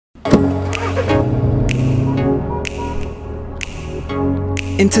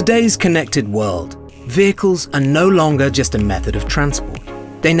In today's connected world, vehicles are no longer just a method of transport.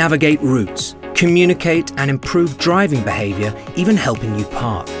 They navigate routes, communicate and improve driving behavior, even helping you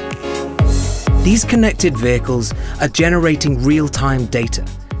park. These connected vehicles are generating real-time data,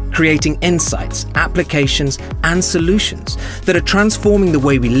 creating insights, applications and solutions that are transforming the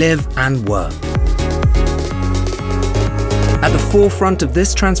way we live and work. At the forefront of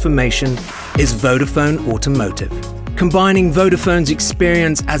this transformation is Vodafone Automotive. Combining Vodafone's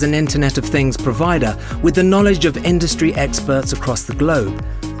experience as an Internet of Things provider with the knowledge of industry experts across the globe,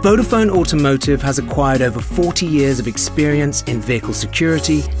 Vodafone Automotive has acquired over 40 years of experience in vehicle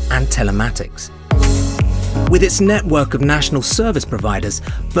security and telematics. With its network of national service providers,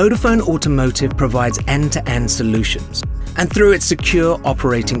 Vodafone Automotive provides end-to-end solutions. And through its secure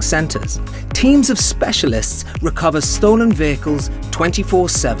operating centers, teams of specialists recover stolen vehicles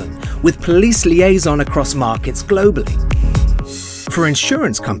 24/7 with police liaison across markets globally. For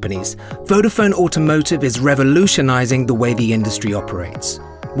insurance companies, Vodafone Automotive is revolutionizing the way the industry operates.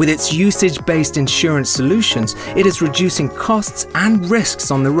 With its usage-based insurance solutions, it is reducing costs and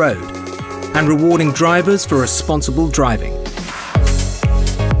risks on the road and rewarding drivers for responsible driving.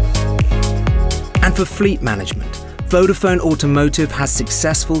 And for fleet management, Vodafone Automotive has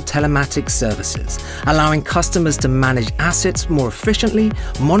successful telematics services, allowing customers to manage assets more efficiently,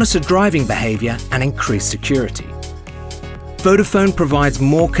 monitor driving behavior, and increase security. Vodafone provides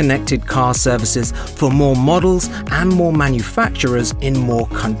more connected car services for more models and more manufacturers in more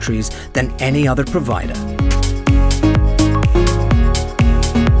countries than any other provider.